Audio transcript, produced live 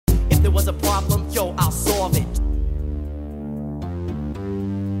there was a problem, yo, I'll solve it.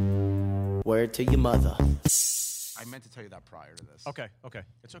 Word to your mother. I meant to tell you that prior to this. Okay.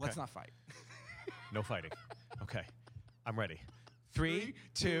 It's okay. Let's not fight. No fighting. Okay. I'm ready. 3,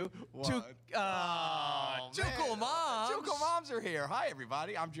 2, 1. Two cool moms. Two cool moms are here. Hi,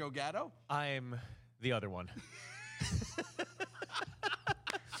 everybody. I'm Joe Gatto. I'm the other one.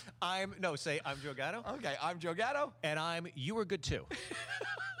 I'm Joe Gatto. Okay, I'm Joe Gatto. And you were good too.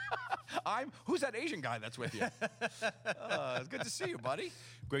 Who's that Asian guy that's with you? It's good to see you, buddy.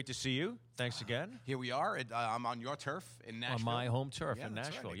 Great to see you. Thanks again. Here we are. I'm on your turf in Nashville. On my home turf in that's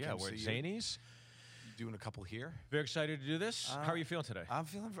Nashville. right. Yeah, we're at Zanies. Doing a couple here. Very excited to do this. How are you feeling today? I'm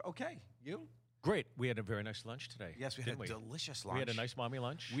feeling okay. You? Great. We had a very nice lunch today. Yes, we had a delicious lunch. We had a nice mommy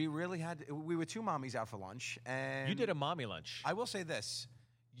lunch. We really had. We were two mommies out for lunch, and you did a mommy lunch. I will say this: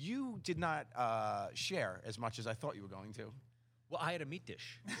 you did not share as much as I thought you were going to. Well, I had a meat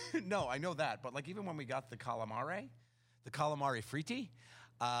dish. No, I know that, but like even when we got the calamari fritti,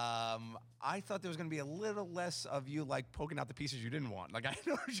 I thought there was going to be a little less of you like poking out the pieces you didn't want. Like I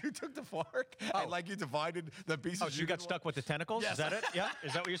noticed you took the fork and like you divided the pieces. Oh, so you got stuck with the tentacles? Yes. Is that it? Yeah.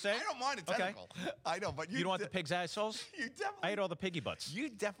 Is that what you're saying? I don't mind a tentacle. Okay. I know, but you don't want the pig's assholes? You definitely. I ate all the piggy butts. You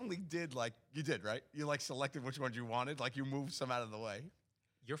definitely did. Like you did, right? You like selected which ones you wanted. Like you moved some out of the way.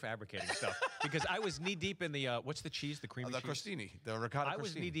 You're fabricating stuff because I was knee deep in the what's the cheese? The creamy the cheese? crostini, the ricotta crostini. I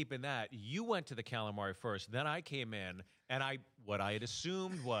was knee deep in that. You went to the calamari first, then I came in, and what I had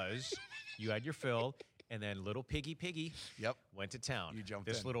assumed was you had your fill, and then little piggy went to town. You jumped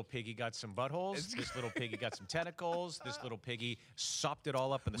This in. little piggy got some buttholes. This little piggy got some tentacles. This little piggy sopped it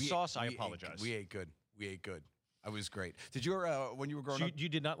all up in the sauce. I apologize. We ate good. It was great. Did you when you were growing up? You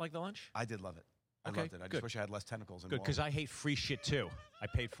did not like the lunch? I did love it. I loved it. I just wish I had less tentacles. Good, because I hate free shit too. I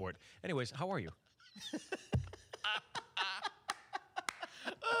paid for it. Anyways, how are you?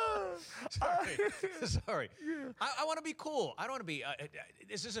 Sorry. Yeah. I want to be cool. I don't want to be.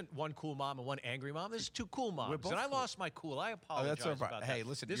 This isn't one cool mom and one angry mom. This is two cool moms. And I lost my cool. I apologize about that. Hey,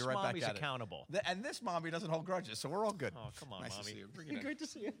 listen, this you're right mommy's back at accountable. And this mommy doesn't hold grudges, so we're all good. Oh, come on, nice mommy. To see you. Great to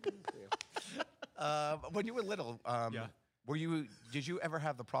see you. When you were little, did you ever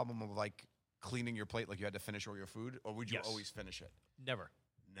have the problem of like cleaning your plate, like you had to finish all your food, or would you always finish it? Never.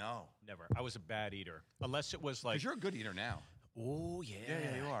 No. Never. I was a bad eater. Unless it was like... Because you're a good eater now. Oh, yeah.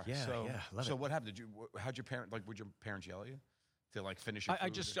 Yeah, you are. Yeah, love so it. what happened? Would your parents yell at you to like finish your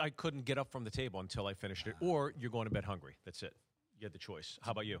food? I couldn't get up from the table until I finished it. Or you're going to bed hungry. That's it. You had the choice.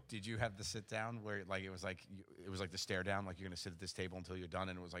 How about you? Did you have the sit down where like it was like the stare down, like you're gonna sit at this table until you're done,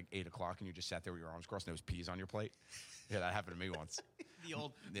 and it was like 8 o'clock, and you just sat there with your arms crossed, and there was peas on your plate? Yeah, that happened to me once. The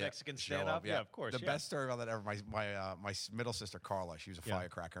old Mexican stand up. Yeah, of course. The best story about that ever. My middle sister Carla, she was a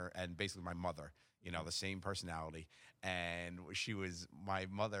firecracker, and basically my mother. You know, the same personality. And she was my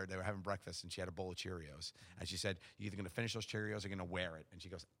mother. They were having breakfast, and she had a bowl of Cheerios. And she said, "You're either going to finish those Cheerios or you're going to wear it." And she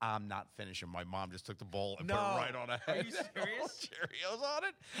goes, "I'm not finishing." My mom just took the bowl and put it right on her head. Are you serious? Cheerios on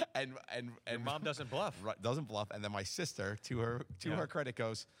it. And your mom doesn't bluff. Right, doesn't bluff. And then my sister, to her credit,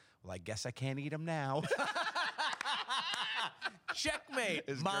 goes, "Well, I guess I can't eat them now." Checkmate,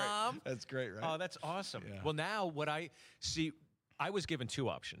 it's Mom. Great. That's great, right? Oh, that's awesome. Yeah. Well, now what I see, I was given two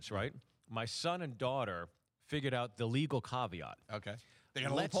options, right? My son and daughter figured out the legal caveat. Okay. They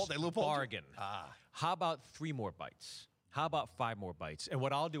got a Let's loophole. They loophole. bargain. How about 3 more bites? How about 5 more bites? And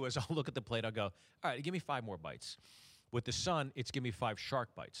what I'll do is I'll look at the plate. I'll go, all right, give me 5 more bites. With the son, it's give me 5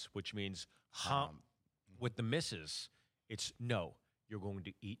 shark bites, which means with the missus, it's no, you're going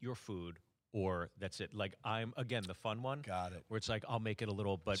to eat your food or that's it. Like I'm, again, the fun one. Got it. Where it's like, I'll make it a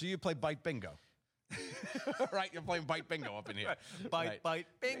little, but. So you play bite bingo. Right, you're playing bite bingo up in here. Bite,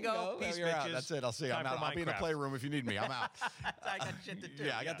 bingo. Peace, you're out. bitches. That's it. I'll see you. I'm Time out. for I'll be in the Minecraft. playroom if you need me. I'm out. I got shit to do.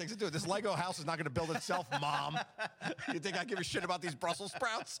 Yeah, I got things to do. This Lego house is not going to build itself, Mom. You think I give a shit about these Brussels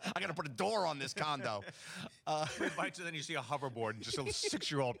sprouts? I got to put a door on this condo. 3 bites, and then you see a hoverboard and just a little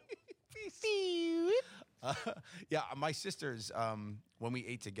 6-year-old. Yeah, my sisters, when we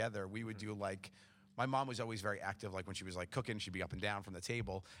ate together, we would do like. My mom was always very active. Like when she was like cooking, she'd be up and down from the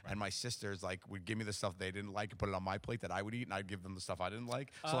table. Right. And my sisters like would give me the stuff they didn't like and put it on my plate that I would eat, and I'd give them the stuff I didn't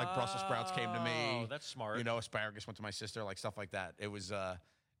like. So like Brussels sprouts came to me. Oh, that's smart. You know, asparagus went to my sister, like stuff like that. It was,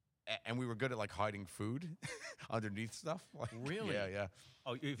 and we were good at like hiding food underneath stuff. Like, really? Yeah.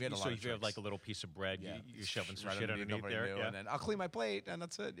 Oh, if you have like a little piece of bread, you're shoving some shit underneath there. Yeah. And then I'll clean my plate, and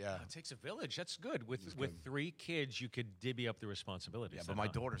that's it. Yeah. It takes a village. That's good. With 3 kids, you could divvy up the responsibilities. Yeah, but my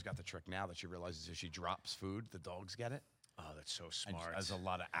daughter's got the trick now that she realizes if she drops food, the dogs get it. Oh, that's so And smart. there's a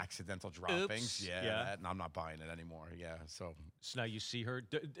lot of accidental droppings. Oops. Yeah, Yeah. and I'm not buying it anymore. Yeah, so So now you see her.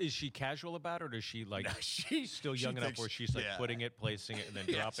 Is she casual about it, or does she like she still she young enough thinks- where she's like yeah. putting it, placing it, and then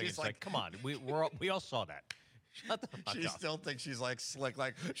Yeah, dropping it? she's It's like, like- come on, we all saw that. Shut the fuck She up. still thinks she's like slick.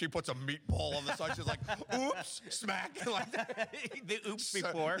 Like she puts a meatball on the side. She's like, "Oops!" Smack. Like that. The oops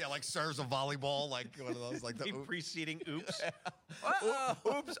before. Yeah, like serves a volleyball. Like one of those. Like the The oops. preceding oops.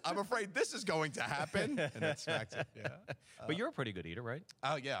 Oops! I'm afraid this is going to happen. And it smacks it. Yeah. But you're a pretty good eater, right?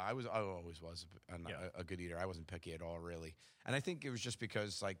 Oh yeah, I always was Yeah. a good eater. I wasn't picky at all, really. And I think it was just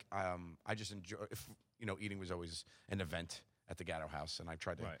because like I just enjoy. Eating was always an event at the Gatto house, and I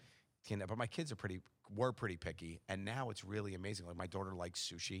tried to. Right. But my kids were pretty picky, and now it's really amazing. Like my daughter likes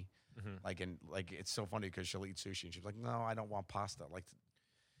sushi, it's so funny because she'll eat sushi and she's like, "No, I don't want pasta." Like,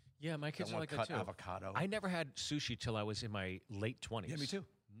 Yeah, my kids I are want like that cut too. avocado. I never had sushi till I was in my late 20s. Yeah, me too.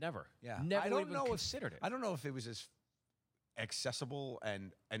 Never. Yeah, Never I don't even know considered it. I don't know if it was as accessible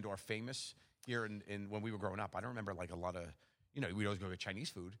and or famous here in when we were growing up. I don't remember like a lot of. We'd always go get Chinese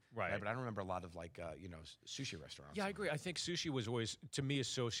food, Right. But I don't remember a lot of like sushi restaurants. Yeah, I agree. I think sushi was always, to me,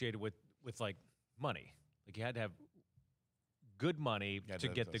 associated with like money. Like you had to have good money Yeah, to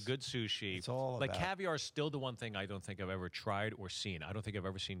get the that's- good sushi. it's all like about- caviar is still the one thing I don't think I've ever tried or seen. I don't think I've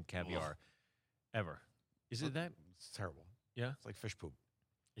ever seen caviar, ever. Is it that? It's terrible. Yeah. It's like fish poop.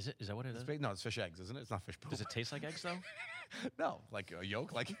 Is it? Is that what it is? No, it's fish eggs, isn't it? It's not fish poop. Does it taste like eggs though? No, like a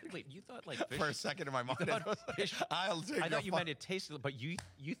yolk. Like Wait, you thought like fish? for a second in my mind, thought it was like, fish- I'll take I your thought you fu- meant it tasted, but you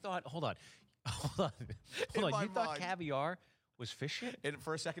thought. Hold on, hold on, In hold on. my You thought mind. caviar was fish shit?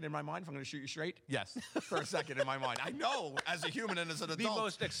 For a second in my mind, if I'm going to shoot you straight, yes. For a second in my mind, I know as a human and as an The adult,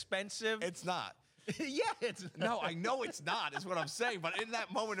 most expensive. it's not. yeah, it's No, I know it's not. Is what I'm saying. But in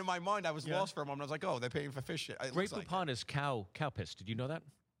that moment in my mind, I was Yeah. lost for a moment. I was like, oh, they're paying for fish shit. It Grey looks like Poupon is cow piss. Did you know that?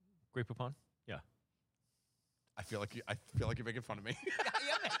 Grey Poupon? Yeah. I feel like you're making fun of me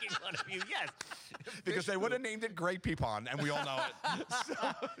I am making fun of you. Yes. because they would have named it Grey Peapon, and we all know it.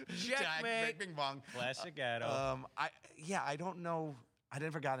 So, Checkmate. Bing bong. Classic Gatto. I don't know. I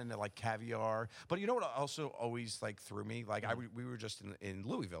never got into like caviar, but you know what also always like threw me? Like we were just in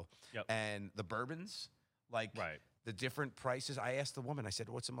Louisville, Yep. and the bourbons, like Right. the different prices. I asked the woman. I said,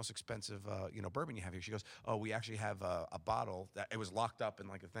 "What's the most expensive bourbon you have here?" She goes, "Oh, we actually have a bottle that it was locked up in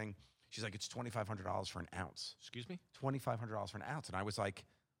like a thing." She's like, "It's $2,500 for an ounce. Excuse me? $2,500 for an ounce." And I was like,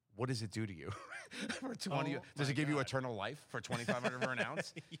 "What does it do to you? For 20? Oh Does my it give you God. eternal life for $2,500 for an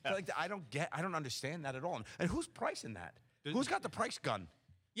ounce?" Yeah. Like I don't understand that at all. And who's pricing that? Who's got the price gun?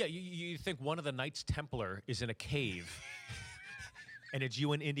 Yeah, you think one of the Knights Templar is in a cave, and it's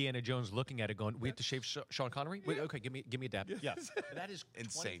you and Indiana Jones looking at it, going, "We have to shave Sean Connery." Wait, okay, give me a dab. Yeah, that is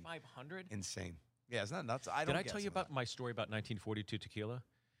Insane. 2,500. Insane. Yeah, isn't that nuts? I Did don't I get tell you some of about my story about 1942 tequila?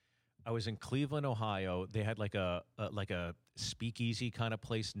 I was in Cleveland, Ohio. They had like a speakeasy kind of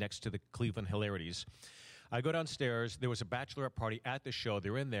place next to the Cleveland Hilarities. I go downstairs. There was a bachelorette party at the show.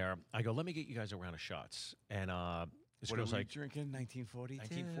 They're in there. I go, "Let me get you guys a round of shots." And this What girl's are we like, drinking? 1942.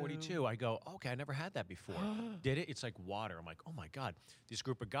 1942. I go, "Okay, I never had that before." Did it? It's like water. I'm like, "Oh my God." This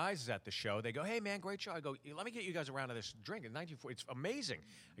group of guys is at the show. They go, "Hey man, great show." I go, "Let me get you guys a round of this drink." In 1940, it's amazing.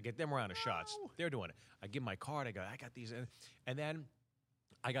 I get them a round of shots. They're doing it. I give my card. I go, "I got these." And then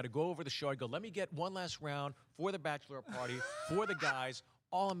I got to go over the show. I go, "Let me get one last round for the bachelor party, for the guys,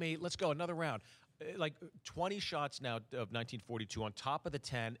 all of me. Let's go, another round." Like 20 shots now of 1942 on top of the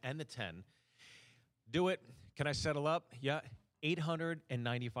 10 and the 10. Do it. Can I settle up? Yeah.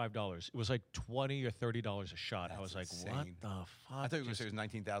 $895. It was like $20 or $30 a shot. I was like, insane. "What the fuck?" I thought you were going to say it was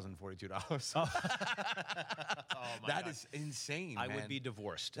 $19,042. Oh my That God. is insane. I man. would be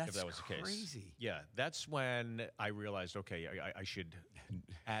divorced if That's that was the case. crazy. Yeah, that's when I realized, okay, I should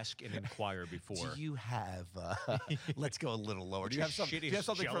ask and inquire before. Do you have? Let's go a little lower. Do you have, Just do you have shittiest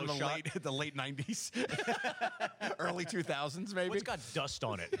something from Jell-O the shot? the late '90s, early 2000s, maybe? What's got dust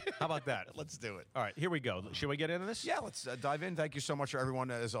on it? How about that? Let's do it. All right, here we go. Should we get into this? Yeah, let's dive in. Thank you so much for everyone,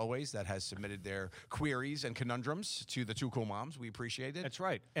 as always, that has submitted their queries and conundrums to the Two Cool Moms. We appreciate it. That's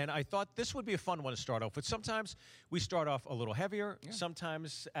right. And I thought this would be a fun one to start off with. Sometimes we start off a little heavier.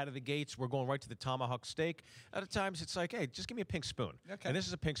 Sometimes out of the gates, we're going right to the tomahawk steak. Other times it's like, hey, just give me a pink spoon. Okay. And this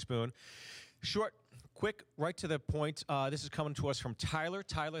is a pink spoon. Short, quick, right to the point. This is coming to us from Tyler.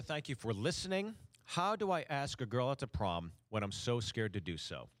 Tyler, thank you for listening. How do I ask a girl out to prom when I'm so scared to do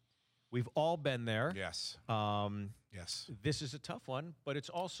so? We've all been there. Yes. Yes. This is a tough one, but it's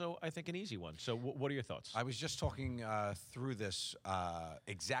also, I think, an easy one. So what are your thoughts? I was just talking through this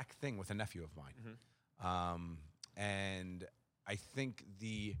exact thing with a nephew of mine. And I think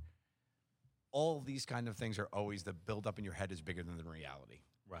all these kind of things are always the build up in your head is bigger than the reality.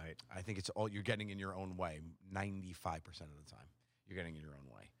 Right. I think it's all you're getting in your own way 95% of the time. You're getting in your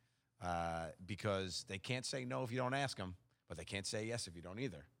own way because they can't say no if you don't ask them, but they can't say yes if you don't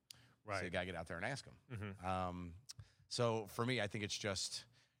either. Right. So you got to get out there and ask them. So for me, I think it's just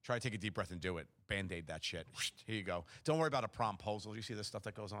try to take a deep breath and do it. Band-aid that shit. Here you go. Don't worry about a promposal. You see this stuff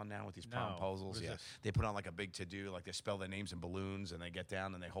that goes on now with these promposals? What is Yeah. this? They put on like a big to-do, like they spell their names in balloons and they get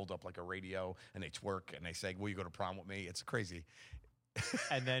down and they hold up like a radio and they twerk and they say, will you go to prom with me? It's crazy.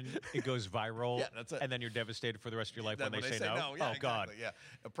 And then it goes viral. Yeah, that's it. And then you're devastated for the rest of your life when they say no. Yeah, oh, exactly, God. Yeah.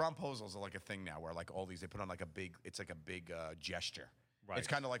 Promposals are like a thing now where like all these, they put on like a big, it's like a big gesture. Right. It's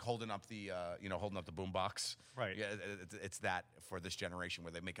kind of like holding up the, holding up the boom box. Right. Yeah, it's that for this generation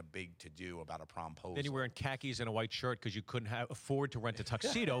where they make a big to-do about a promposal. Then you're wearing khakis and a white shirt because you couldn't afford to rent a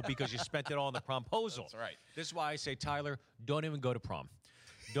tuxedo because you spent it all on the promposal. That's right. This is why I say, Tyler, don't even go to prom.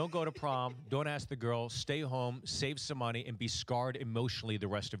 Don't go to prom. Don't ask the girl. Stay home, save some money, and be scarred emotionally the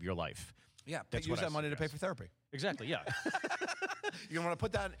rest of your life. Yeah, That's use what I that money to pay suggest. for therapy. Exactly, yeah. You want to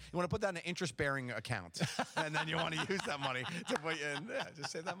put that. You want to put that in an interest-bearing account, and then you want to use that money to put you in. Yeah,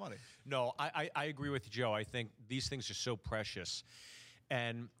 just save that money. No, I agree with Joe. I think these things are so precious.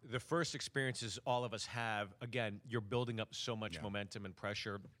 And the first experiences all of us have, again, you're building up so much momentum and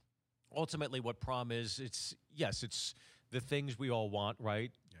pressure. Ultimately, what prom is, it's the things we all want,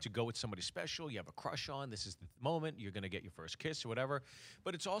 right? To go with somebody special, you have a crush on, this is the moment, you're going to get your first kiss or whatever.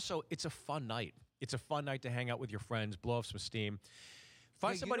 But it's also, it's a fun night. It's a fun night to hang out with your friends, blow off some steam.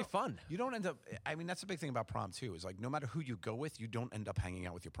 Find somebody fun. You don't end up, I mean, that's the big thing about prom, too, is like no matter who you go with, you don't end up hanging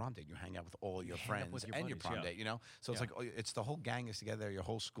out with your prom date. You hang out with all your friends with your and your buddies, prom date, you know? So it's like, it's the whole gang is together, your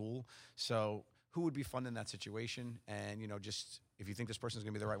whole school. So who would be fun in that situation? And, just if you think this person's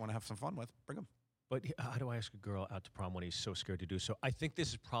going to be the right one to have some fun with, bring them. But how do I ask a girl out to prom when he's so scared to do so? I think this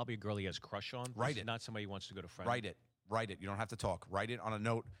is probably a girl he has a crush on. Write This is it. Not somebody who wants to go to friend. Write it. You don't have to talk. Write it on a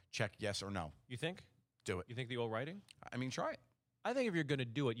note. Check yes or no. You think? Do it. You think the old writing? I mean, try it. I think if you're going to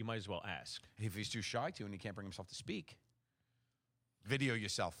do it, you might as well ask. If he's too shy to and he can't bring himself to speak, video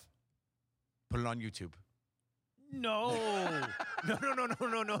yourself. Put it on YouTube. No. No.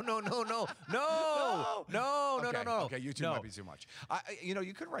 Okay, YouTube might be too much.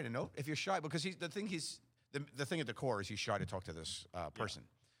 You could write a note if you're shy because the thing at the core is he's shy to talk to this person.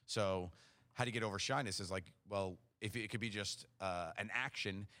 So how do you get over shyness is like, well, if it could be just an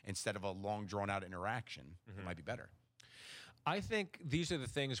action instead of a long drawn out interaction, it might be better. I think these are the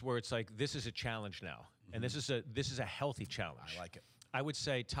things where it's like, this is a challenge now. And this is a healthy challenge. I like it. I would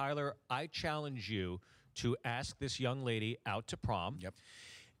say, Tyler, I challenge you to ask this young lady out to prom. Yep.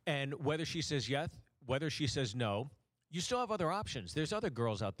 And whether she says yes, whether she says no, you still have other options. There's other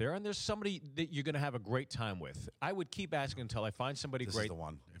girls out there, and there's somebody that you're going to have a great time with. I would keep asking until I find somebody This great. is the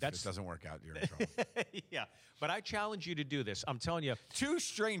one. If it doesn't work out, you're in trouble. Yeah. But I challenge you to do this. I'm telling you. Two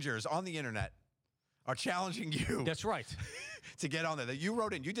strangers on the internet are challenging you. That's right. To get on there. That you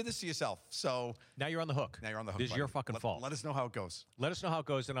wrote in. You did this to yourself. So Now you're on the hook. This is your fucking fault. Let us know how it goes. Let us know how it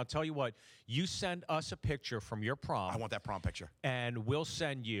goes, and I'll tell you what. You send us a picture from your prom. I want that prom picture. And we'll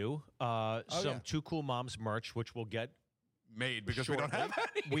send you some Two Cool Moms merch, which we'll get made because we don't have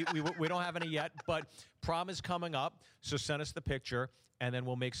any. we don't have any yet, but prom is coming up, so send us the picture, and then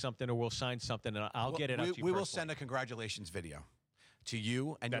we'll make something or we'll sign something, and I'll get it out to you We will personally. send a congratulations video to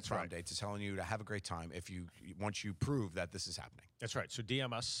you and That's your prom right. dates, telling you to have a great time once you prove that this is happening. That's right. So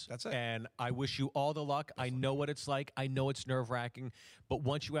DM us. That's it. And I wish you all the luck. I know what it's like. I know it's nerve-wracking. But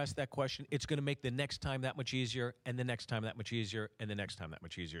once you ask that question, it's going to make the next time that much easier, and the next time that much easier, and the next time that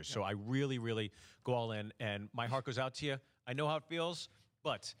much easier. So I really, really go all in, and my heart goes out to you. I know how it feels,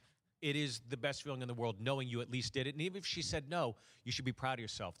 but it is the best feeling in the world knowing you at least did it. And even if she said no, you should be proud of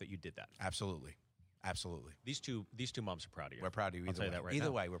yourself that you did that. Absolutely. Absolutely. These two moms are proud of you. We're proud of you I'll either tell way. you that right Either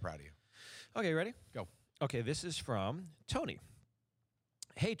now. way, we're proud of you. Okay, ready? Go. Okay, this is from Tony.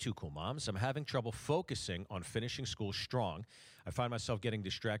 Hey, Two Cool Moms. I'm having trouble focusing on finishing school strong. I find myself getting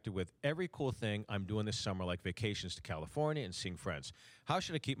distracted with every cool thing I'm doing this summer, like vacations to California and seeing friends. How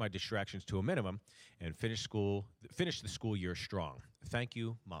should I keep my distractions to a minimum and finish the school year strong? Thank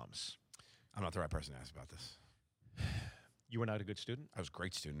you, moms. I'm not the right person to ask about this. You were not a good student? I was a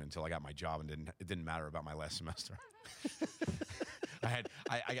great student until I got my job, and it didn't matter about my last semester.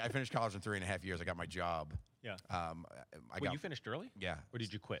 I finished college in 3.5 years. I got my job. Yeah. You finished early? Yeah. Or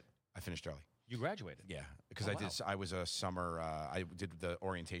did you quit? I finished early. You graduated? Yeah, because Oh, wow. I was a summer. I did the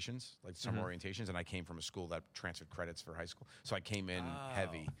orientations, like summer orientations, and I came from a school that transferred credits for high school. So I came in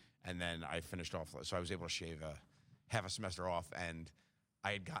heavy, and then I finished off. So I was able to shave half a semester off, and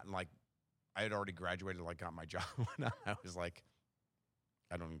I had gotten I had already graduated, got my job. And I was like,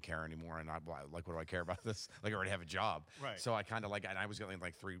 I don't even care anymore, and I'm like, what do I care about this? Like, I already have a job, Right. So I kind of like, and I was getting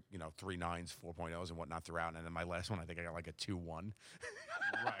like 3 nines, 4.0s, and whatnot throughout, and then my last one, I think I got like a 2.1.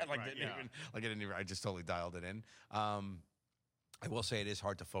 Right, like right, didn't yeah. even, like I didn't even, I just totally dialed it in. I will say it is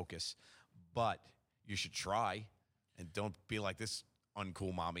hard to focus, but you should try, and don't be like this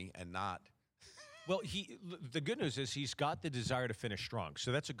uncool mommy and not. Well, the good news is he's got the desire to finish strong,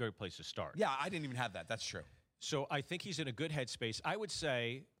 so that's a good place to start. Yeah, I didn't even have that. That's true. So I think he's in a good headspace. I would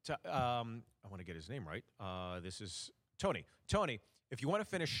say, I want to get his name right. This is Tony. Tony, if you want to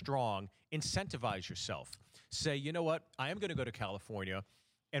finish strong, incentivize yourself. Say, you know what? I am going to go to California,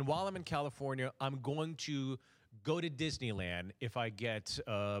 and while I'm in California, I'm going to go to Disneyland if I get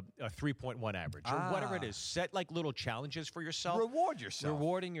a 3.1 average or whatever it is. Set like little challenges for yourself. Reward yourself.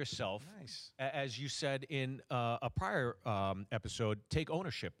 Rewarding yourself. Nice. As you said in a prior episode, take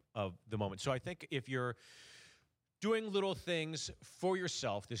ownership of the moment. So I think if you're doing little things for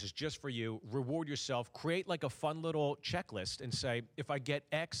yourself, this is just for you, reward yourself, create like a fun little checklist and say, if I get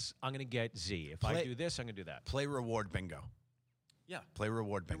X, I'm going to get Z. If I do this, I'm going to do that. Play reward bingo. Yeah. Play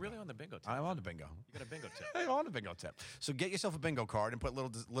reward bingo. You're really on the bingo tip. I'm on the bingo. You got a bingo tip. I'm on the bingo tip. So get yourself a bingo card and put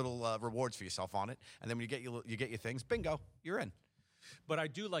little rewards for yourself on it, and then when you get your things, bingo, you're in. But I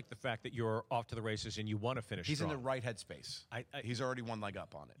do like the fact that you're off to the races and you want to finish He's strong. in the right headspace. He's already one leg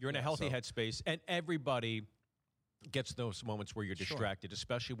up on it. You're in a healthy headspace, and everybody gets those moments where you're distracted,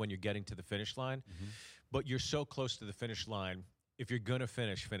 especially when you're getting to the finish line. Mm-hmm. But you're so close to the finish line. If you're going to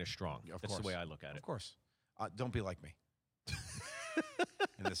finish strong. That's the way I look at it. Of course. Don't be like me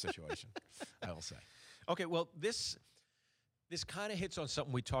in this situation, I will say. Okay, well, this kind of hits on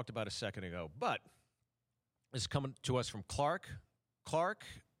something we talked about a second ago, but it's coming to us from Clark. Clark,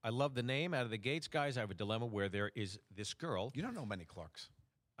 I love the name out of the gates. Guys, I have a dilemma where there is this girl. You don't know many Clarks.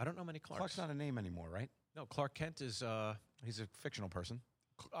 I don't know many Clarks. Clark's not a name anymore, right? No, Clark Kent is... He's a fictional person.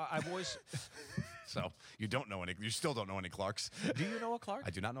 I've always... So you don't know any. You still don't know any Clarks. Do you know a Clark? I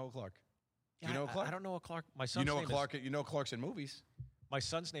do not know a Clark. Do you know a Clark? I don't know a Clark. My son's You know a name Clark. You know Clarks in movies. My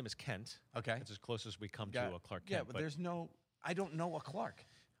son's name is Kent. Okay. That's as close as we come to a Clark Kent. Yeah, but there's no. I don't know a Clark.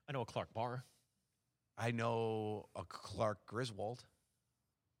 I know a Clark Barr. I know a Clark Griswold.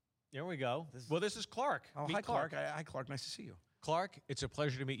 There we go. This is Clark. Oh, Meet hi, Clark. Hi, Clark. Nice to see you. Clark, it's a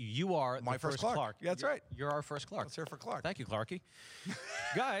pleasure to meet you. You are My the first Clark. Yeah, that's right. You're our first Clark. Let's hear for Clark. Thank you, Clarky.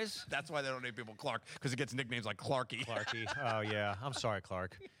 Guys. That's why they don't name people Clark, because it gets nicknames like Clarky. Clarky. Oh, yeah. I'm sorry,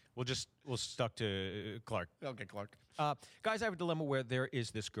 Clark. We'll stuck to Clark. Okay, Clark. Guys, I have a dilemma where there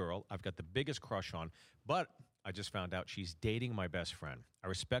is this girl I've got the biggest crush on, but I just found out she's dating my best friend. I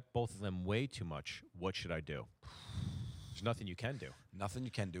respect both of them way too much. What should I do? There's nothing you can do. Nothing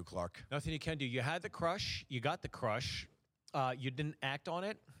you can do, Clark. Nothing you can do. You had the crush. You got the crush. You didn't act on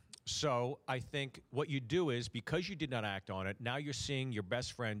it. So I think what you do is, because you did not act on it, now you're seeing your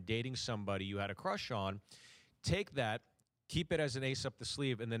best friend dating somebody you had a crush on. Take that, keep it as an ace up the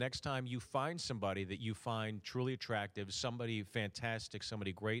sleeve, and the next time you find somebody that you find truly attractive, somebody fantastic,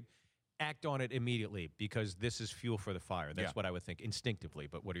 somebody great, act on it immediately, because this is fuel for the fire. That's what I would think instinctively.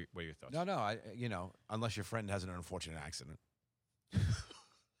 But what are your thoughts? No. Unless your friend has an unfortunate accident.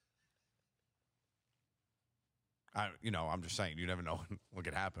 I'm just saying, you never know what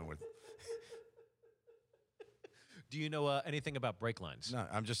could happen with. Do you know anything about brake lines? No,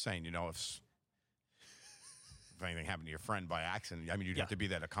 I'm just saying, if anything happened to your friend by accident, you'd have to be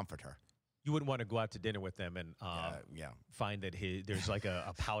there to comfort her. You wouldn't want to go out to dinner with them and find that there's like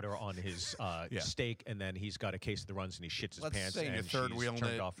a powder on his steak, and then he's got a case of the runs and he shits his pants, say and you're third wheeling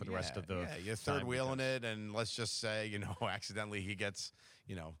turned it off for the rest of the you're third wheeling it, and let's just say, accidentally he gets,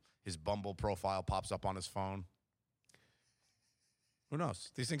 his Bumble profile pops up on his phone. Who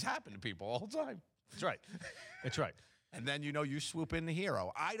knows? These things happen to people all the time. That's right. That's right. And then you swoop in the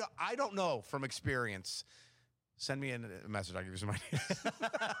hero. I don't know from experience. Send me a message. I'll give you some ideas.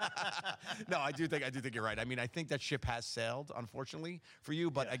 No, I do think you're right. I think that ship has sailed, unfortunately, for you.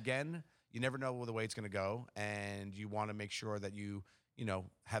 But again, you never know the way it's going to go, and you want to make sure that you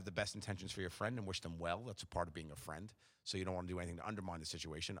have the best intentions for your friend and wish them well. That's a part of being a friend. So you don't want to do anything to undermine the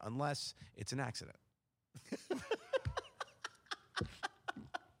situation unless it's an accident.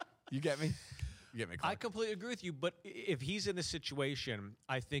 You get me? You get me, Clark? I completely agree with you, but if he's in this situation,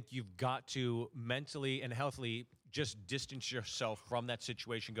 I think you've got to mentally and healthily just distance yourself from that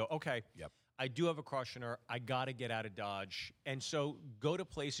situation. Go, okay, I do have a crush on her. I got to get out of Dodge. And so go to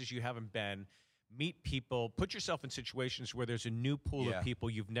places you haven't been, meet people, put yourself in situations where there's a new pool of people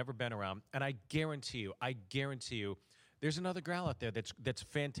you've never been around. And I guarantee you, there's another gal out there that's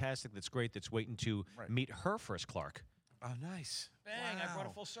fantastic, that's great, that's waiting to meet her first Clark. Oh, nice! Bang! Wow. I brought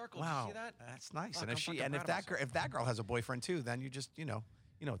it full circle. Wow, did you see that? That's nice. Fuck, and if that girl has a boyfriend too, then you just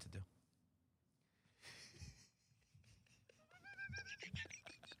You know what to do.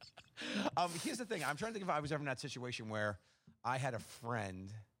 Here's the thing. I'm trying to think if I was ever in that situation where I had a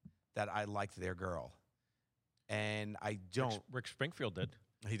friend that I liked their girl, and I don't. Rick Springfield did.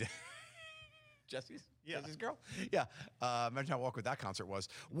 He did. Jesse's? Yeah. Jesse's girl? Yeah. Imagine how awkward that concert was.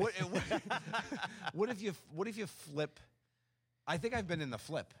 What if you flip? I think I've been in the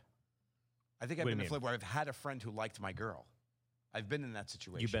flip. I think I've been in the flip where I've had a friend who liked my girl. I've been in that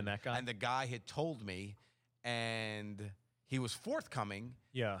situation. You've been that guy? And the guy had told me, and he was forthcoming.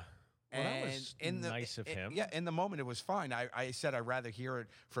 Yeah. Well, and that was nice of him. Yeah, in the moment, it was fine. I said I'd rather hear it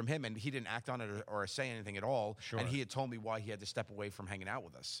from him, and he didn't act on it or say anything at all. Sure. And he had told me why he had to step away from hanging out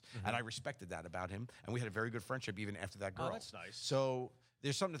with us. And I respected that about him, and we had a very good friendship even after that girl. Oh, that's nice. So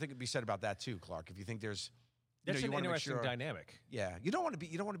there's something to be said about that, too, Clark. If you think there's... That's an interesting dynamic. Yeah, you don't want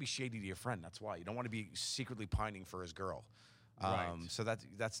to be shady to your friend. That's why you don't want to be secretly pining for his girl. Right. So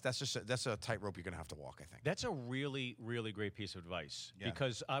that's a tightrope you're going to have to walk, I think. That's a really, really great piece of advice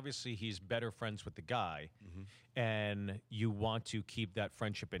because obviously he's better friends with the guy, and you want to keep that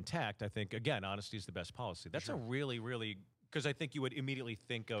friendship intact. I think again, honesty is the best policy. That's a really, really because I think you would immediately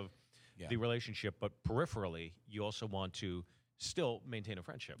think of the relationship, but peripherally, you also want to still maintain a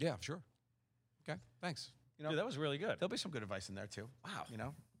friendship. Yeah, sure. Okay, thanks. Dude, that was really good. There'll be some good advice in there too.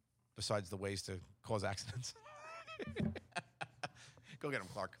 Wow. Besides the ways to cause accidents. Go get him,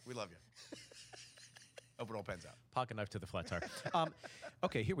 Clark. We love you. Hope it all pans out. Pocket knife to the flat tire.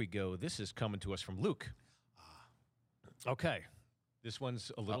 Okay, here we go. This is coming to us from Luke. Okay. This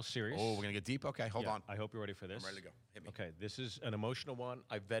one's a little serious. Oh, we're going to get deep? Okay, hold on. I hope you're ready for this. I'm ready to go. Hit me. Okay, this is an emotional one.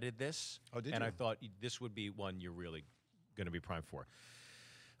 I vetted this. Oh, did and you? I thought this would be one you're really going to be primed for.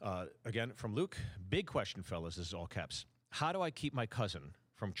 Again, from Luke. Big question, fellas. This is all caps. How do I keep my cousin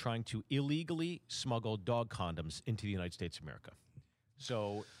from trying to illegally smuggle dog condoms into the United States of America?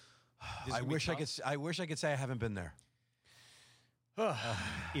 So, I wish I could say I haven't been there.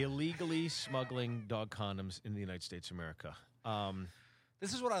 Illegally smuggling dog condoms in the United States of America.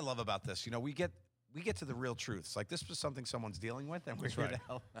 This is what I love about this. We get to the real truths. Like this was something someone's dealing with, and we're here to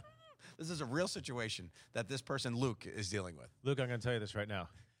help. This is a real situation that this person, Luke, is dealing with. Luke, I'm going to tell you this right now.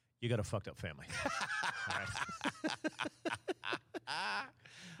 You got a fucked up family. All right.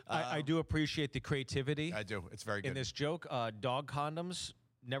 I do appreciate the creativity. I do. It's very good. In this joke, dog condoms.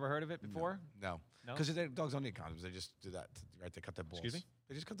 Never heard of it before? No. Because dogs don't need condoms. They just do that, right? They cut their balls. Excuse me?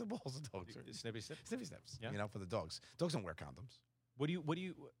 They just cut their balls of dogs. Snippy snips? Snippy snips. Yeah. For the dogs. Dogs don't wear condoms.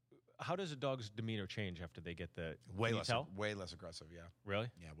 How does a dog's demeanor change after they get the way less aggressive, yeah. Really?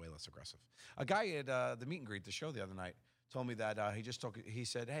 Yeah, way less aggressive. A guy at the meet and greet, the show the other night, told me that he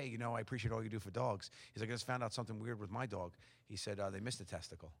said, hey, I appreciate all you do for dogs. He's like, I just found out something weird with my dog. He said, they missed a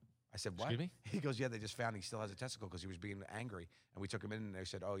testicle. I said, what? Excuse me? He goes, yeah, they just found he still has a testicle because he was being angry. And we took him in and they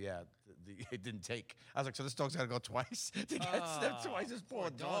said, oh, yeah, it didn't take. I was like, so this dog's got to go twice to get snipped twice? This poor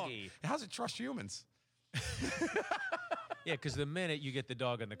dog. How's it trust humans? Yeah, because the minute you get the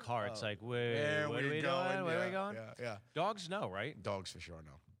dog in the car, it's like, wait, where what are we doing? Where are we going? Yeah. Dogs know, right? Dogs for sure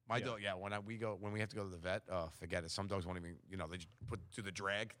know. My dog, when we have to go to the vet, forget it. Some dogs won't even, they just do the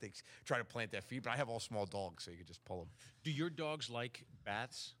drag. They try to plant their feet, but I have all small dogs, so you can just pull them. Do your dogs like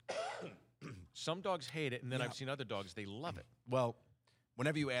bats? Some dogs hate it, and then I've seen other dogs, they love it. Well,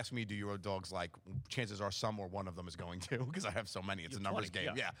 whenever you ask me, do your dogs like, chances are some or one of them is going to, because I have so many. It's a numbers game.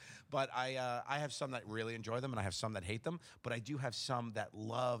 Yeah. But I have some that really enjoy them, and I have some that hate them, but I do have some that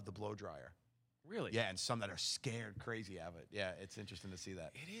love the blow dryer. Really? Yeah, and some that are scared crazy of it. Yeah, it's interesting to see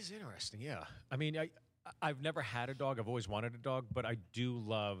that. It is interesting, yeah. I mean, I've never had a dog. I've always wanted a dog, but I do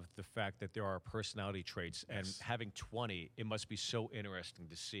love the fact that there are personality traits. And having 20, it must be so interesting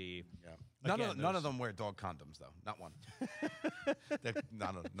to see. Yeah. None of them wear dog condoms, though. Not one.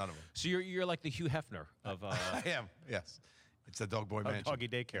 None of them. So you're like the Hugh Hefner of... I am, yes. It's the dog boy mansion. Doggy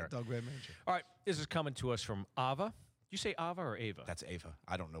daycare. Dog boy mansion. All right, this is coming to us from Ava. You say Ava or Ava? That's Ava.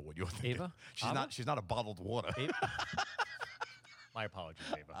 I don't know what you're thinking. Ava? She's not a bottled water. Ava? My apologies,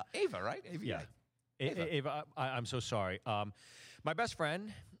 Ava. Ava, right? Ava, yeah. Ava, I'm so sorry. My best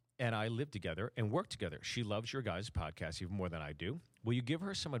friend and I live together and work together. She loves your guys' podcast even more than I do. Will you give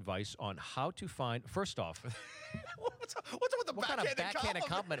her some advice on how to find... First off... What's up with the backhanded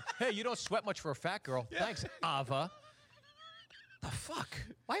compliment? Hey, you don't sweat much for a fat girl. Yeah. Thanks, Ava. The fuck?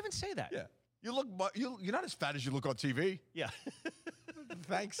 Why even say that? Yeah. You're not as fat as you look on TV. Yeah.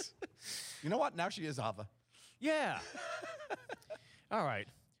 Thanks. You know what? Now she is Ava. Yeah. All right.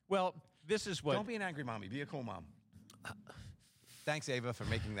 Well, this is what... Don't be an angry mommy. Be a cool mom. Thanks, Ava, for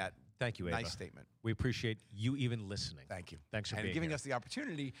making that Thank you, Ava. Nice statement. We appreciate you even listening. Thank you. Thanks for and being giving here. us the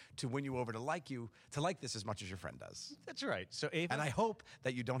opportunity to win you over to like this as much as your friend does. That's right. So, Ava. And I hope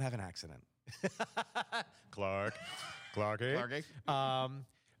that you don't have an accident. Clarky. Clarky.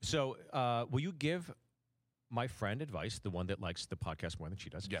 So, will you give my friend advice, the one that likes the podcast more than she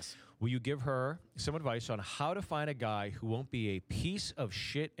does? Yes. Will you give her some advice on how to find a guy who won't be a piece of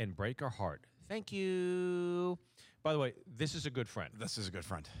shit and break her heart? Thank you. By the way, this is a good friend. This is a good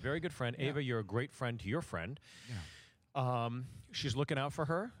friend. Very good friend. Yeah. Ava, you're a great friend to your friend. Yeah. She's looking out for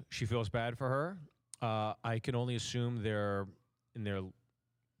her. She feels bad for her. I can only assume they're in their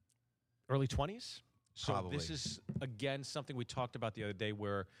early 20s. So Probably. This is, again, something we talked about the other day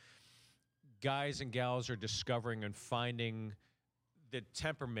where guys and gals are discovering and finding the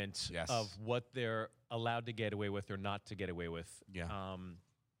temperament Yes. of what they're allowed to get away with or not to get away with. Yeah.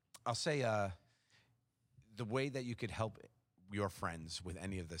 I'll say the way that you could help your friends with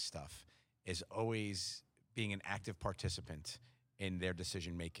any of this stuff is always being an active participant in their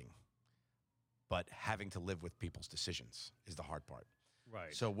decision making. But having to live with people's decisions is the hard part.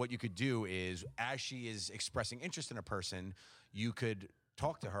 Right. So what you could do is, as she is expressing interest in a person, you could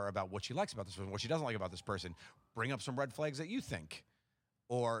talk to her about what she likes about this person, what she doesn't like about this person, bring up some red flags that you think,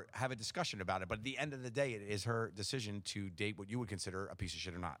 or have a discussion about it. But at the end of the day, it is her decision to date what you would consider a piece of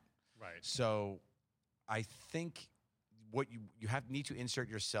shit or not. Right. So I think what you need to insert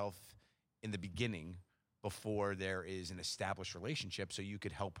yourself in the beginning before there is an established relationship so you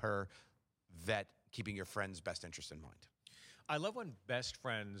could help her vet keeping your friend's best interest in mind. I love when best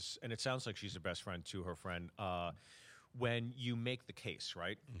friends, and it sounds like she's a best friend to her friend, when you make the case,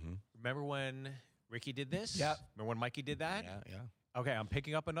 right? Mm-hmm. Remember when Ricky did this? Yeah. Remember when Mikey did that? Yeah. Okay, I'm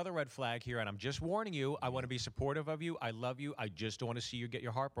picking up another red flag here, and I'm just warning you. I want to be supportive of you. I love you. I just don't want to see you get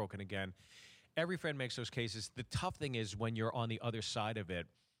your heart broken again. Every friend makes those cases. The tough thing is when you're on the other side of it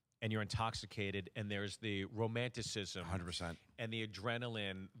and you're intoxicated and there's the romanticism 100%. and the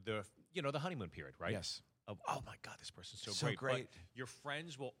adrenaline, the honeymoon period, right? Yes. Of, oh my God, this person's so, So great. But your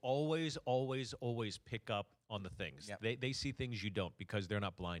friends will always, always, always pick up on the things. Yep. They see things you don't because they're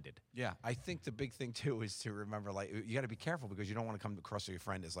not blinded. Yeah, I think the big thing too is to remember, like, you got to be careful because you don't want to come across to your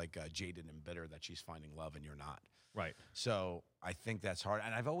friend as like jaded and bitter that she's finding love and you're not. Right. So I think that's hard.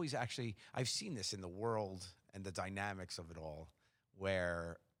 And I've seen this in the world and the dynamics of it all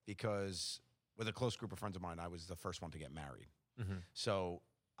where, because with a close group of friends of mine, I was the first one to get married. Mm-hmm. So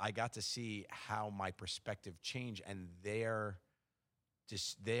I got to see how my perspective changed and the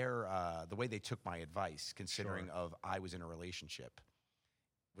way they took my advice, considering of I was in a relationship,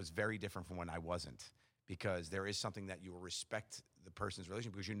 was very different from when I wasn't. Because there is something that you will respect the person's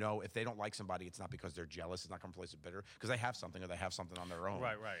relationship because you know if they don't like somebody, it's not because they're jealous. It's not coming from a place of bitter because they have something or they have something on their own.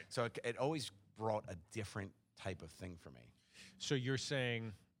 Right. So it always brought a different type of thing for me. So you're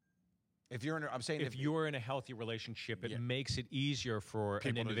saying If you're in a healthy relationship, it Yeah. makes it easier for People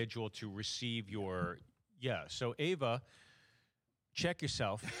an to- individual to receive your, So Ava, check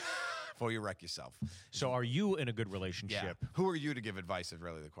yourself. before you wreck yourself. So are you in a good relationship? Who are you to give advice is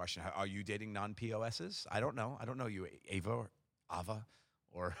really the question. Are you dating non-POSs? I don't know. I don't know you, Ava or Ava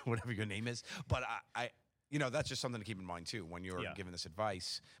or whatever your name is. But I that's just something to keep in mind too. When you're giving this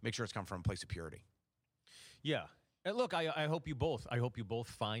advice, make sure it's come from a place of purity. Yeah. And look, I hope you both. I hope you both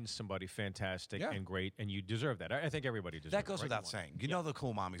find somebody fantastic and great, and you deserve that. I think everybody deserves That goes right? without saying. You know the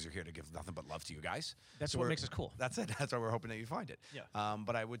cool mommies are here to give nothing but love to you guys. That's So what we're- makes us cool. That's it. That's why we're hoping that you find it. Yeah.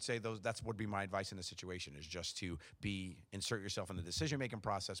 But I would say that's would be my advice in this situation is just to insert yourself in the decision-making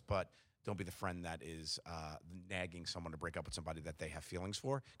process, but don't be the friend that is nagging someone to break up with somebody that they have feelings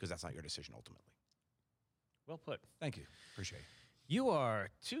for, because that's not your decision ultimately. Well put. Thank you. Appreciate it. You are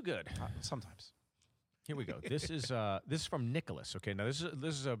too good. Sometimes. Here we go. This is from Nicholas. Okay, now this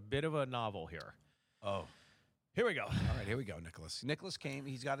is a bit of a novel here. Oh. Here we go. All right, here we go, Nicholas. Nicholas came.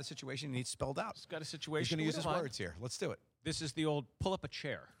 He's got a situation he needs spelled out. He's got a He's situation. going to use his Hold on. words here. Let's do it. This is the old pull up a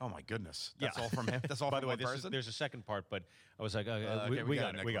chair. Oh, my goodness. That's Yeah. all from him? That's all By from the way, one person? there's a second part, but I was like, Okay, we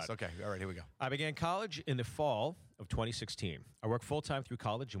got it, it. We got Nicholas. it. Okay, all right, here we go. I began college in the fall of 2016. I worked full-time through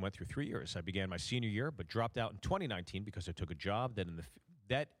college and went through 3 years. I began my senior year, but dropped out in 2019 because I took a job that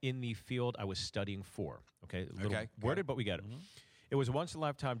in the field I was studying for. Okay, a little worded, but we get it. Mm-hmm. It was a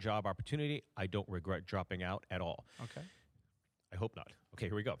once-in-a-lifetime job opportunity. I don't regret dropping out at all. Okay. I hope not. Okay,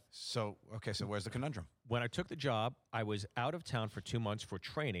 here we go. So where's the conundrum? When I took the job, I was out of town for 2 months for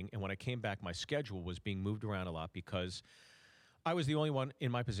training, and when I came back, my schedule was being moved around a lot because I was the only one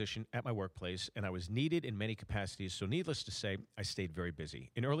in my position at my workplace, and I was needed in many capacities, so needless to say, I stayed very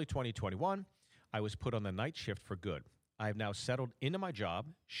busy. In early 2021, I was put on the night shift for good. I have now settled into my job,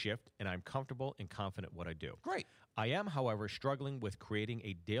 shift, and I'm comfortable and confident what I do. Great. I am, however, struggling with creating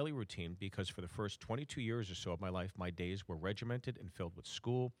a daily routine because for the first 22 years or so of my life, my days were regimented and filled with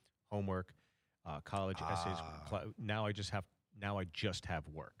school, homework, college essays. Now I just have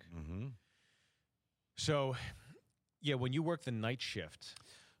work. Mm-hmm. So, yeah, when you work the night shift,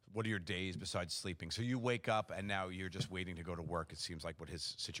 What are your days besides sleeping? So you wake up and now you're just waiting to go to work. It seems like what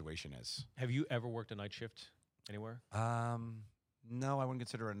his situation is. have you ever worked a night shift anywhere? No, I wouldn't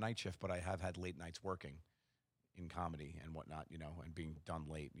consider it a night shift, but I have had late nights working in comedy and whatnot, and being done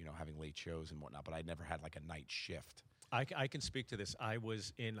late, having late shows and whatnot. But I never had like a night shift. I can speak to this. I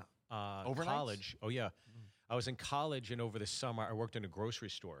was in Overnights? college. Oh, yeah. I was in college, and over the summer, I worked in a grocery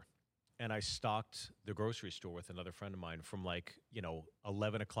store. And I stocked the grocery store with another friend of mine from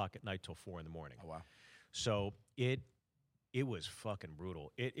 11 o'clock at night till 4 in the morning. Oh, wow. So it was fucking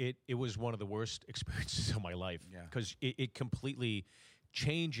brutal. It was one of the worst experiences of my life Yeah. because it completely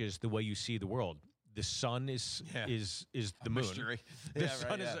changes the way you see the world. The sun is the moon. Mystery. The Yeah,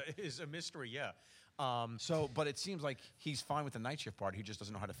 sun right, is a mystery. Yeah. But it seems like he's fine with the night shift part. He just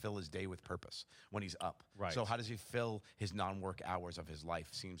doesn't know how to fill his day with purpose when he's up. Right. So how does he fill his non-work hours of his life?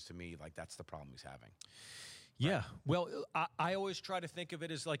 Seems to me like that's the problem he's having. Yeah. Well, I always try to think of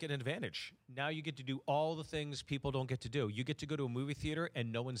it as like an advantage. Now you get to do all the things people don't get to do. You get to go to a movie theater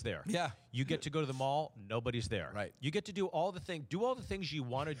and no one's there. Yeah. You get to go to the mall, nobody's there. Right. You get to do all the things you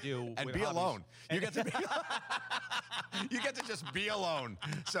want to do And with be hobbies. alone. You get to be. You get to just be alone.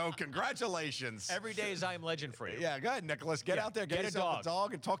 So congratulations. Every day is I Am Legend for you. Yeah, go ahead, Nicholas. Get Yeah, out there, get a yourself dog. a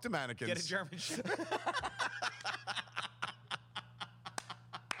dog, and talk to mannequins. Get a German Shepherd.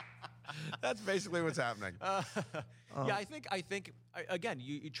 That's basically what's happening. Yeah, I think again,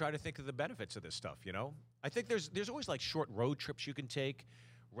 you try to think of the benefits of this stuff, I think there's always like short road trips you can take,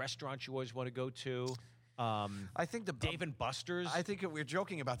 restaurants you always want to go to. I think Dave and Buster's. I think we're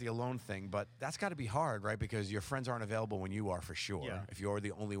joking about the alone thing, but that's got to be hard, right? Because your friends aren't available when you are, for sure. Yeah. If you're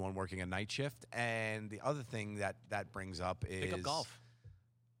the only one working a night shift, and the other thing that brings up is pick up golf.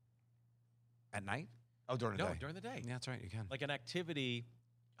 At night. Oh, during the day. During the day. Yeah, that's right. You can. Like an activity,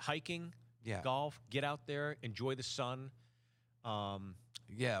 hiking, Yeah. golf, get out there, enjoy the sun.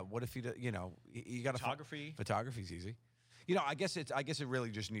 Yeah. What if you got Photography. Photography's easy. I guess it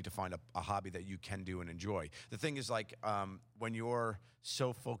really just need to find a hobby that you can do and enjoy. The thing is, like, when you're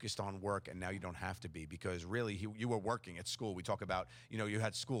so focused on work and now you don't have to be, because really you were working at school. We talk about, you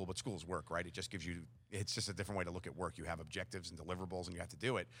had school, but school's work, right? It just gives you, it's just a different way to look at work. You have objectives and deliverables and you have to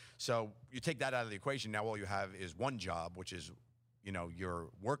do it. So you take that out of the equation. Now all you have is one job, which is, your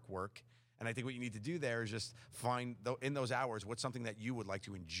work. And I think what you need to do there is just find, in those hours, what's something that you would like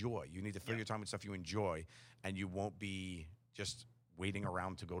to enjoy. You need to fill your time with stuff you enjoy, and you won't be just waiting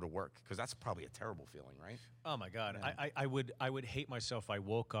around to go to work, because that's probably a terrible feeling, right? Oh my God, Yeah. I would hate myself. I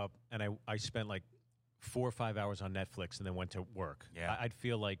woke up and I spent like 4 or 5 hours on Netflix and then went to work. Yeah. I'd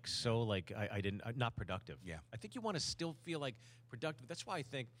feel like I didn't not productive. Yeah. I think you want to still feel like productive. That's why I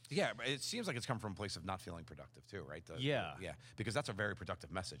think Yeah, but it seems like it's come from a place of not feeling productive too, right? Yeah. Yeah, because that's a very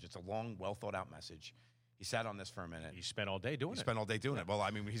productive message. It's a long, well thought out message. He sat on this for a minute. you spent all day doing He it. spent all day doing it. Well,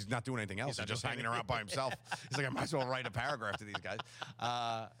 I mean, he's not doing anything else. He's not just doing hanging around by himself. He's like, I might as well write a paragraph to these guys.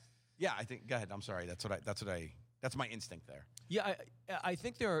 Yeah, I think. Go ahead. I'm sorry. That's my instinct there. Yeah, I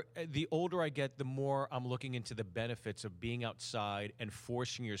think the older I get, the more I'm looking into the benefits of being outside and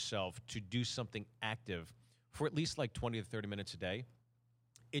forcing yourself to do something active for at least like 20 to 30 minutes a day.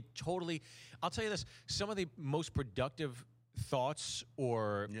 I'll tell you this, some of the most productive thoughts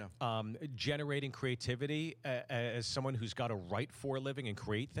or generating creativity as someone who's got to write for a living and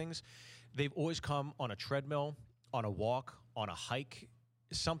create things, they've always come on a treadmill, on a walk, on a hike,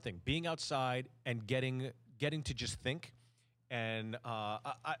 something, being outside and getting to just think. And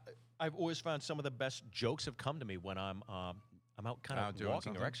I've always found some of the best jokes have come to me when I'm out kind of doing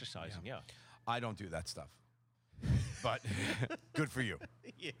walking or something? exercising. Yeah. I don't do that stuff. But good for you.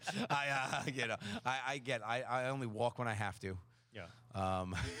 Yeah. I only walk when I have to. Yeah.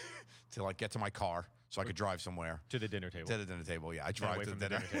 To like get to my car so I could drive somewhere. To the dinner table. To the dinner table, yeah. I drive away to from the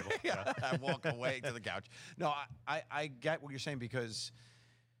the dinner dinner table. Yeah, I walk away to the couch. No, I get what you're saying, because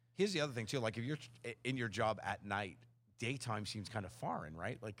here's the other thing too. Like if you're in your job at night, daytime seems kind of foreign,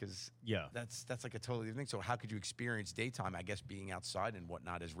 right? Like, because Yeah. that's like a totally different thing. So how could you experience daytime? I guess being outside and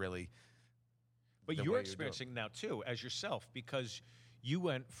whatnot is really. But the you're way you do it. experiencing now too as yourself, because you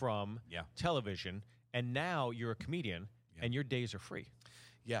went from Yeah. television and now you're a comedian and your days are free.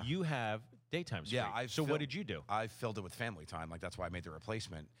 Yeah. You have daytime free. Yeah. So what did you do? I filled it with family time. Like that's why I made the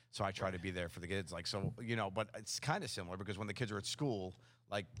replacement. So I try to be there for the kids. Like, so, but it's kind of similar, because when the kids are at school,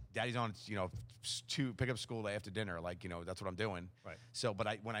 Like daddy's on, to pick up school after dinner. Like, that's what I'm doing. Right. So, but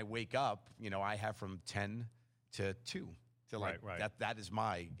when I wake up, I have from 10 to 2 to like, Right. that is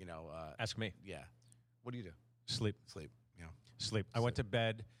my, Ask me. yeah. What do you do? Sleep. Sleep. I went to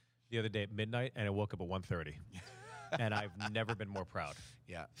bed the other day at midnight, and I woke up at 1:30. And I've never been more proud.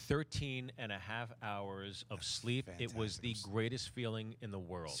 Yeah. 13 and a half hours of sleep. It was the greatest feeling in the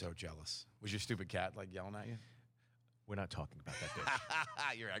world. So jealous. Was your stupid cat like yelling at you? We're not talking about that bitch.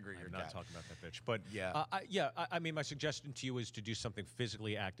 You're angry. I'm not talking about that bitch. But yeah. I mean, my suggestion to you is to do something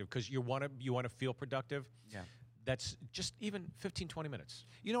physically active because you want to feel productive. Yeah. That's just even 15, 20 minutes.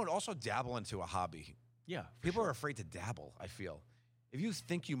 And also dabble into a hobby. Yeah. People are afraid to dabble, I feel. If you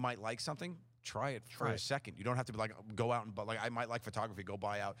think you might like something, try it for a second. You don't have to be like go out but like I might like photography. Go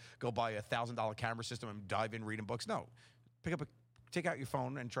buy a $1,000 camera system and dive in reading books. No, take out your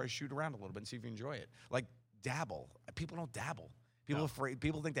phone and try to shoot around a little bit and see if you enjoy it. Like dabble. People don't dabble.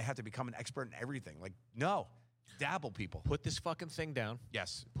 People think they have to become an expert in everything. Like no, dabble. People put this fucking thing down.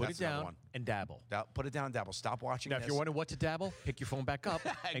 Yes, put it down and dabble. Put it down and dabble. Stop watching. Now, if you're wondering what to dabble, pick your phone back up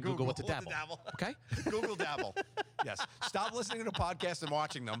and Google what to dabble. Okay, Google dabble. Yes. Stop listening to podcasts and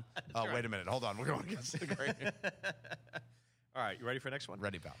watching them. Wait a minute. Hold on. We're going against the grain. All right. You ready for the next one?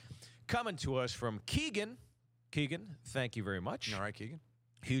 Ready, pal. Coming to us from Keegan. Keegan, thank you very much. All right, Keegan.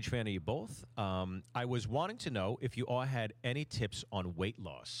 Huge fan of you both. I was wanting to know if you all had any tips on weight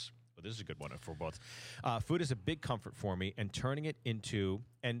loss. Well, this is a good one for both. Food is a big comfort for me, and turning to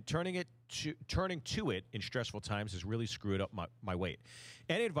it in stressful times has really screwed up my weight.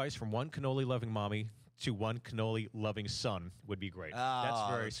 Any advice from one cannoli-loving mommy to one cannoli-loving son would be great. That's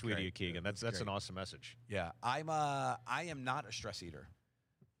very sweet of you, Keegan. That's an awesome message. Yeah, I am not a stress eater.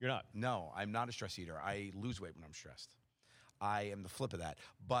 You're not? No, I'm not a stress eater. I lose weight when I'm stressed. I am the flip of that.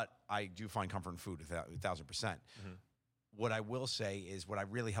 But I do find comfort in food 1,000%. Mm-hmm. What I will say is what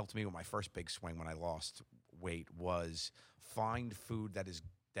really helped me with my first big swing when I lost weight was find food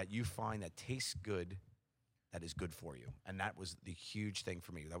that you find that tastes good, that is good for you. And that was the huge thing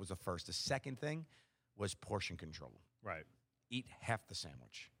for me. That was the first. The second thing was portion control. Right. Eat half the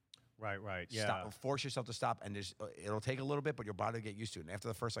sandwich. Right. Yeah. Stop. Force yourself to stop, and it'll take a little bit, but your body will get used to it. And after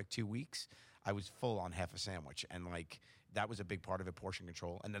the first 2 weeks, I was full on half a sandwich, and that was a big part of it, portion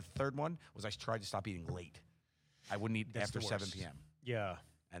control. And the third one was I tried to stop eating late. I wouldn't eat after 7 p.m. Yeah.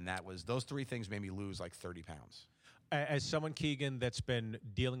 And those three things made me lose 30 pounds. As someone, Keegan, that's been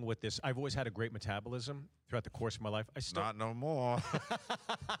dealing with this, I've always had a great metabolism throughout the course of my life. Not no more.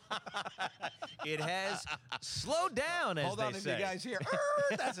 It has slowed down, as Hold they on, say. if you guys hear,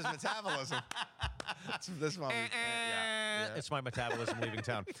 that's his metabolism. That's this moment. Yeah. It's my metabolism leaving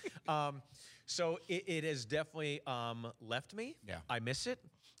town. So it has definitely left me. Yeah. I miss it,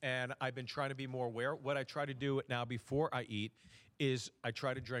 and I've been trying to be more aware. What I try to do now before I eat is I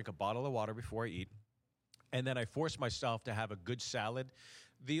try to drink a bottle of water before I eat. And then I force myself to have a good salad,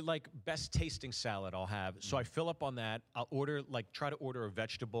 the best tasting salad I'll have. So I fill up on that. I'll try to order a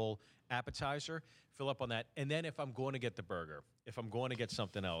vegetable appetizer, fill up on that. And then if I'm going to get the burger, if I'm going to get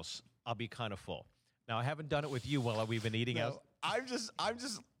something else, I'll be kind of full. Now, I haven't done it with you while we've been eating out. I'm just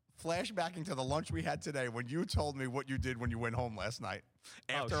flashbacking to the lunch we had today when you told me what you did when you went home last night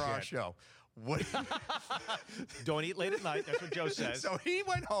after our show. What? Don't eat late at night. That's what Joe says. So he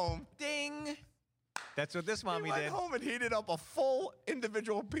went home. Ding. That's what this mommy did. He went home and heated up a full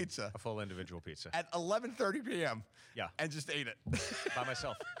individual pizza. A full individual pizza. At 11:30 p.m. Yeah. And just ate it. By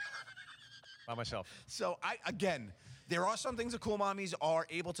myself. By myself. So, there are some things that cool mommies are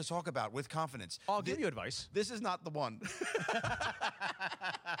able to talk about with confidence. I'll give you advice. This is not the one.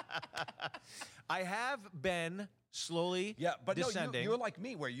 I have been slowly descending. No, you're like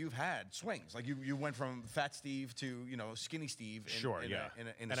me where you've had swings. Like you went from Fat Steve to, skinny Steve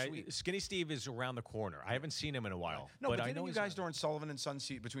in a suite. Skinny Steve is around the corner. I haven't seen him in a while. No, but I know you guys during Sullivan and Son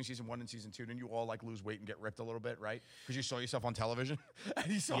between season 1 and season 2, didn't you all lose weight and get ripped a little bit, right? Because you saw yourself on television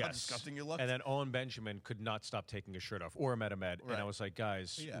and you saw how disgusting you looked. And then Owen Benjamin could not stop taking his shirt off, or Metamed. Right. And I was like,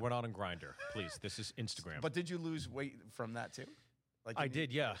 guys, we're not on Grindr. Please, this is Instagram. But did you lose weight from that too? I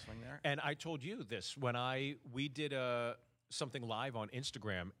did, yeah. And I told you this when we did something live on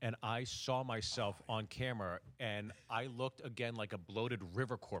Instagram, and I saw myself on camera, and I looked again like a bloated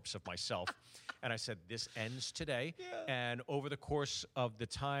river corpse of myself. And I said, this ends today. Yeah. And over the course of the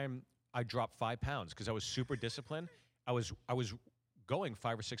time, I dropped 5 pounds because I was super disciplined. I was going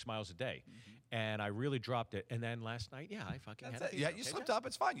 5 or 6 miles a day. Mm-hmm. And I really dropped it. And then last night, I fucking had it. Yeah, you slipped up.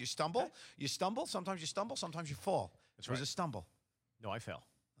 It's fine. You stumble. Okay. You stumble. Sometimes you stumble. Sometimes you fall. That's right. It was a stumble. No, I fell.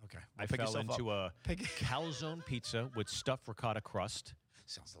 Okay. I fell into a calzone pizza with stuffed ricotta crust.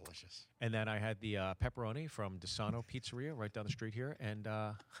 Sounds delicious. And then I had the pepperoni from Desano Pizzeria right down the street here, and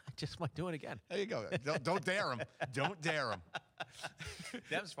I just might do it again. There you go. Don't dare him. Don't dare him.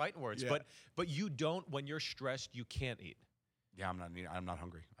 That was fighting words. Yeah. But you don't, when you're stressed, you can't eat. Yeah, I'm not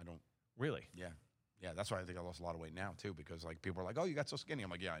hungry. I don't. Really? Yeah. Yeah, that's why I think I lost a lot of weight now, too, because, like, people are like, oh, you got so skinny.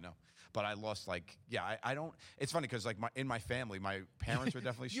 I'm like, yeah, I know. But I lost, like, I don't. It's funny because, like, in my family, my parents were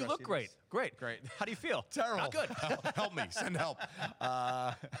definitely You stress look great. eaters. Great. How do you feel? Terrible. Not good. Help me. Send help.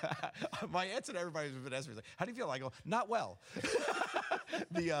 My answer to everybody who's been asking me is like, how do you feel? I go, not well.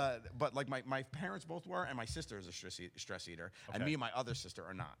 But, like, my parents both were, and my sister is a stress eater, and me and my other sister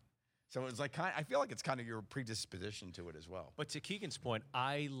are not. So it's like I feel like it's kind of your predisposition to it as well. But to Keegan's point,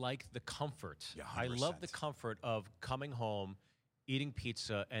 I like the comfort. Yeah, I 100%. love the comfort of coming home, eating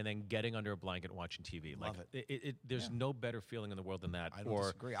pizza, and then getting under a blanket and watching TV. Love it. There's no better feeling in the world than that. I don't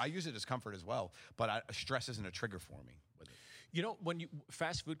disagree. I use it as comfort as well, but stress isn't a trigger for me with it. You know, when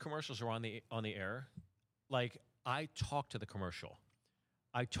fast food commercials are on the air, like I talk to the commercial.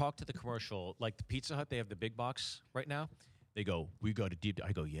 Like the Pizza Hut, they have the big box right now. They go, we got a deep dive.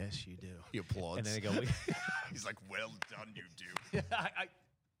 I go, yes, you do. He applauds. And then they go, he's like, well done, you do.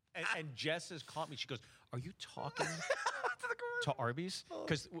 and Jess has caught me. She goes, are you talking to Arby's?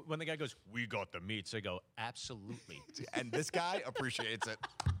 Because when the guy goes, we got the meats, I go, absolutely. And this guy appreciates it.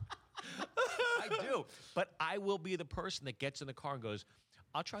 I do. But I will be the person that gets in the car and goes,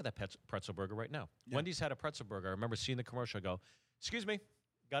 I'll try that pretzel burger right now. Yeah. Wendy's had a pretzel burger. I remember seeing the commercial. I go, excuse me.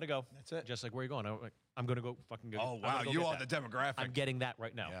 Gotta go. That's it. Just like, where are you going? I'm going to go fucking go. Oh, wow. You are the demographic. I'm getting that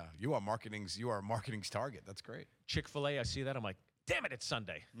right now. Yeah. You are marketing's target. That's great. Chick-fil-A, I see that. I'm like, damn it, it's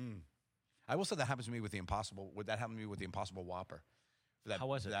Sunday. I will say that happens to me with the Impossible. Would that happen to me with the Impossible Whopper? How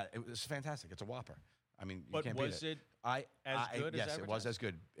was it? It was fantastic. It's a Whopper. I mean, you but can't was beat it. as good as yes, it was as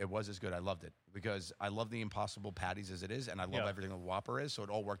good. It was as good. I loved it because I love the Impossible patties as it is, and I love everything the Whopper is, so it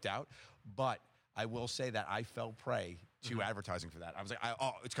all worked out. But I will say that I fell prey to advertising for that. I was like,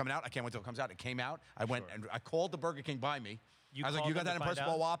 oh, it's coming out. I can't wait till it comes out. It came out. I went and I called the Burger King by me. I was like, you got that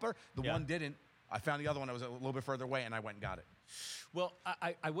Impossible Whopper? The one didn't. I found the other one that was a little bit further away, and I went and got it. Well,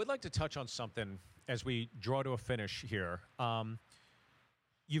 I would like to touch on something as we draw to a finish here.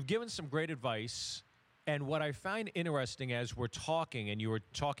 You've given some great advice, and what I find interesting as we're talking, and you were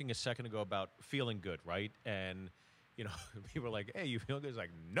talking a second ago about feeling good, right? And you know, people are like, hey, you feel good? It's like,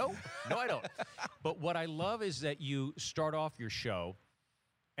 no, I don't. But what I love is that you start off your show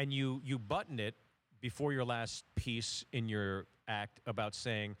and you button it before your last piece in your act about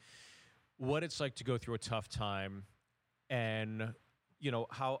saying what it's like to go through a tough time and, you know,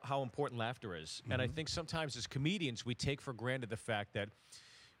 how important laughter is. And I think sometimes as comedians, we take for granted the fact that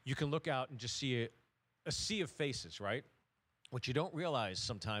you can look out and just see a sea of faces, right? What you don't realize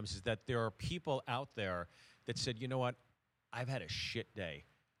sometimes is that there are people out there that said, you know what, I've had a shit day.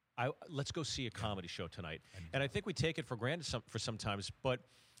 Let's go see a comedy show tonight. And I think we take it for granted for sometimes, but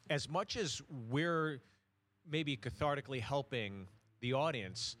as much as we're maybe cathartically helping the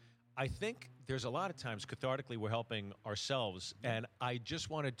audience, I think there's a lot of times cathartically we're helping ourselves. And I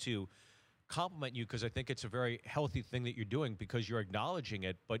just wanted to compliment you because I think it's a very healthy thing that you're doing because you're acknowledging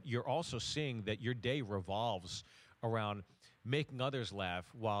it, but you're also seeing that your day revolves around making others laugh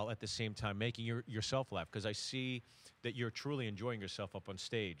while at the same time making yourself laugh because I see that you're truly enjoying yourself up on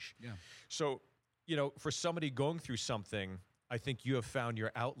stage. Yeah. So, you know, for somebody going through something, I think you have found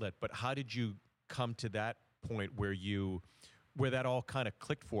your outlet, but how did you come to that point where that all kind of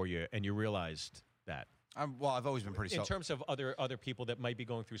clicked for you and you realized that? Well, I've always been pretty in terms of other people that might be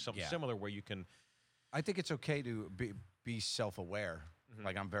going through something similar where you can. I think it's okay to be self-aware.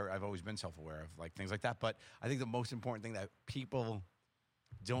 Like I've always been self-aware of like things like that. But I think the most important thing that people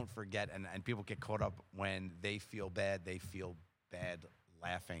don't forget and people get caught up when they feel bad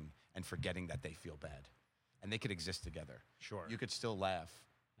laughing and forgetting that they feel bad. And they could exist together. Sure. You could still laugh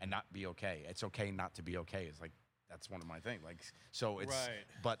and not be okay. It's okay not to be okay. It's like that's one of my things. Like so it's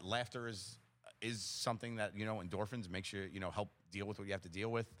but laughter is something that, you know, endorphins makes you, you know, help deal with what you have to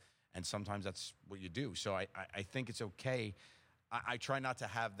deal with. And sometimes that's what you do. So I think it's okay. I try not to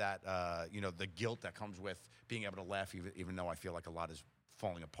have that, you know, the guilt that comes with being able to laugh, even though I feel like a lot is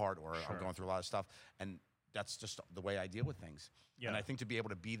falling apart or I'm going through a lot of stuff. And that's just the way I deal with things. Yeah. And I think to be able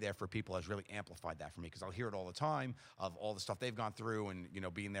to be there for people has really amplified that for me because I'll hear it all the time of all the stuff they've gone through and, you know,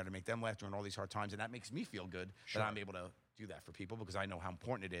 being there to make them laugh during all these hard times. And that makes me feel good that I'm able to do that for people because I know how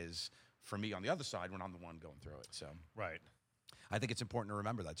important it is for me on the other side when I'm the one going through it. So I think it's important to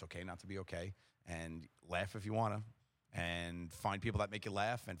remember that it's okay not to be okay and laugh if you want to. And find people that make you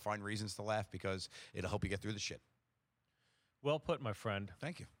laugh and find reasons to laugh because it'll help you get through the shit. Well put, my friend.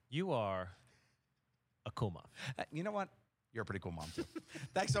 Thank you. You are a Kuma. You know what? You're a pretty cool mom, too.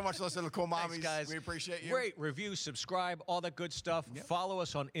 Thanks so much for listening to Cool Mommies. Thanks, guys. We appreciate you. Rate, review, subscribe, all that good stuff. Yep. Follow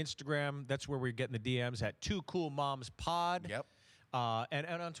us on Instagram. That's where we're getting the DMs at 2coolmomspod. Yep. And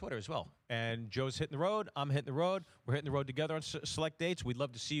on Twitter as well. And Joe's hitting the road. I'm hitting the road. We're hitting the road together on select dates. We'd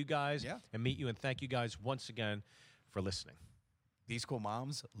love to see you guys and meet you. And thank you guys once again for listening. These cool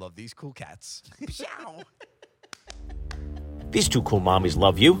moms love these cool cats. These 2 cool mommies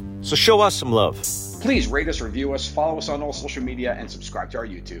love you, so show us some love. Please rate us, review us, follow us on all social media, and subscribe to our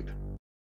YouTube.